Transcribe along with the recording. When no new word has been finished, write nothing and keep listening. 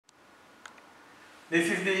This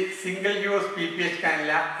is the single-use PPH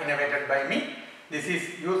cannula innovated by me. This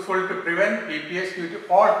is useful to prevent PPH due to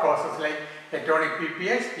all causes like atonic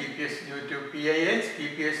PPH, PPH due to PAH,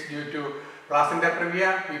 PPH due to placenta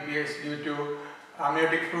previa, PPH due to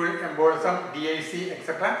amniotic fluid embolism, DIC,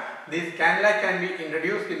 etc. This cannula can be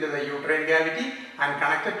introduced into the uterine cavity and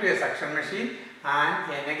connected to a suction machine,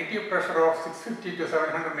 and a negative pressure of 650 to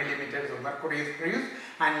 700 millimeters of mercury is produced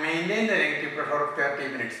and maintain the negative pressure of 30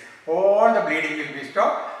 minutes. All the bleeding will be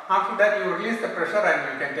stopped. After that you release the pressure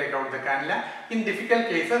and you can take out the cannula. In difficult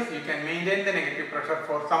cases you can maintain the negative pressure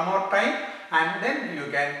for some more time and then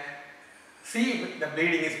you can see the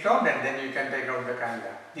bleeding is stopped and then you can take out the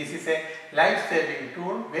cannula. This is a life-saving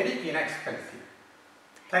tool, very inexpensive.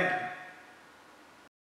 Thank you.